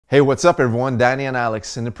Hey, what's up everyone? Danny and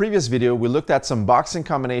Alex. In the previous video, we looked at some boxing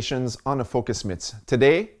combinations on the focus mitts.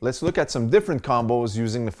 Today, let's look at some different combos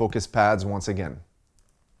using the focus pads once again.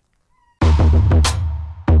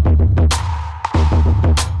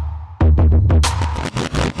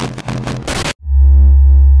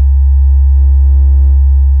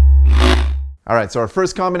 All right, so our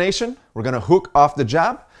first combination, we're gonna hook off the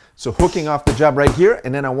jab. So hooking off the jab right here,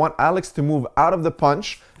 and then I want Alex to move out of the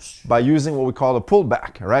punch by using what we call a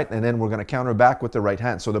pullback, all right? And then we're gonna counter back with the right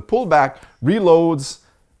hand. So the pullback reloads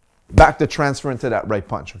back the transfer into that right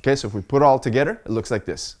punch, okay? So if we put it all together, it looks like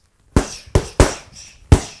this.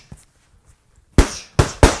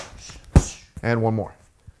 And one more.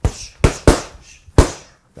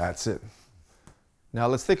 That's it. Now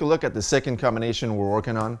let's take a look at the second combination we're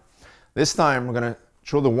working on. This time we're gonna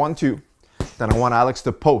throw the 1-2. Then I want Alex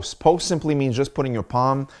to post. Post simply means just putting your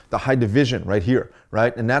palm, the high division right here,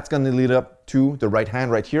 right? And that's gonna lead up to the right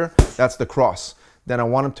hand right here. That's the cross. Then I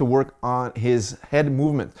want him to work on his head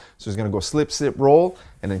movement. So he's gonna go slip, slip, roll,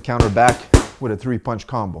 and then counter back with a 3-punch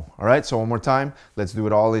combo. All right, so one more time. Let's do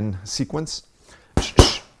it all in sequence.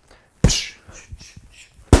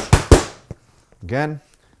 Again.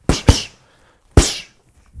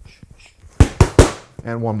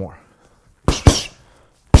 And one more.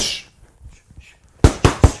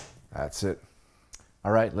 That's it.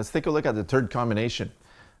 All right, let's take a look at the third combination.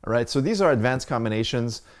 All right, so these are advanced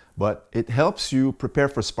combinations, but it helps you prepare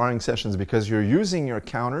for sparring sessions because you're using your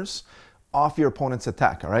counters off your opponent's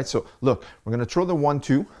attack. All right, so look, we're gonna throw the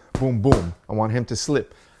 1-2, boom, boom. I want him to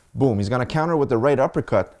slip, boom. He's gonna counter with the right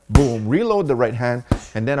uppercut, boom, reload the right hand,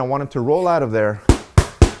 and then I want him to roll out of there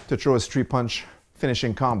to throw his 3-punch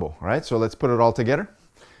finishing combo. All right, so let's put it all together.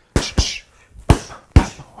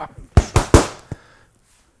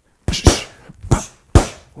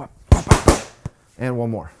 And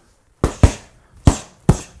one more.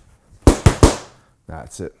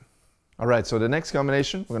 That's it. All right, so the next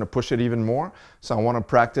combination, we're gonna push it even more. So I wanna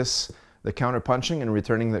practice the counter punching and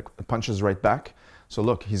returning the punches right back. So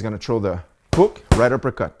look, he's gonna throw the hook, right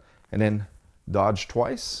uppercut, and then dodge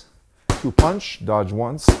twice, 2-punch, dodge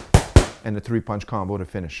once, and the 3-punch combo to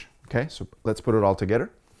finish. Okay, so let's put it all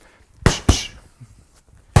together.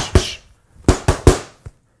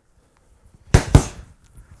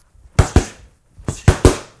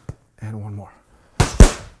 And one more.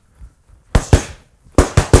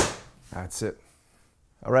 That's it.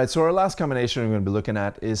 All right, so our last combination we're going to be looking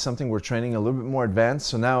at is something we're training a little bit more advanced.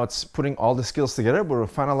 So now it's putting all the skills together, but we'll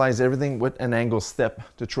finalize everything with an angle step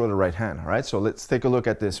to throw the right hand. All right, so let's take a look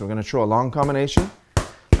at this. We're going to throw a long combination.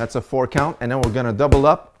 That's a 4 count, and then we're going to double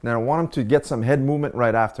up. Now I want him to get some head movement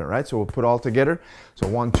right after, right? So we'll put all together. So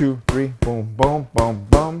 1, 2, 3, boom, boom, boom,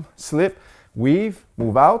 boom, slip, weave,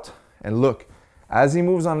 move out, and look. As he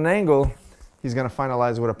moves on an angle, he's gonna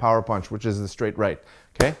finalize with a power punch, which is the straight right.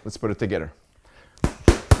 Okay, let's put it together.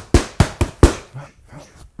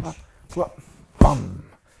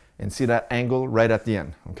 And see that angle right at the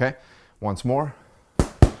end, okay? Once more.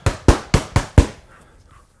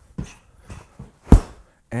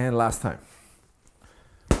 And last time.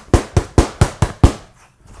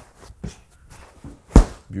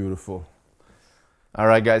 Beautiful. All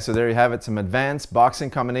right, guys, so there you have it, some advanced boxing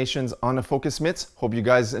combinations on the focus mitts. Hope you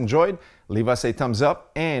guys enjoyed. Leave us a thumbs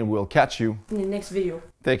up, and we'll catch you in the next video.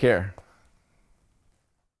 Take care.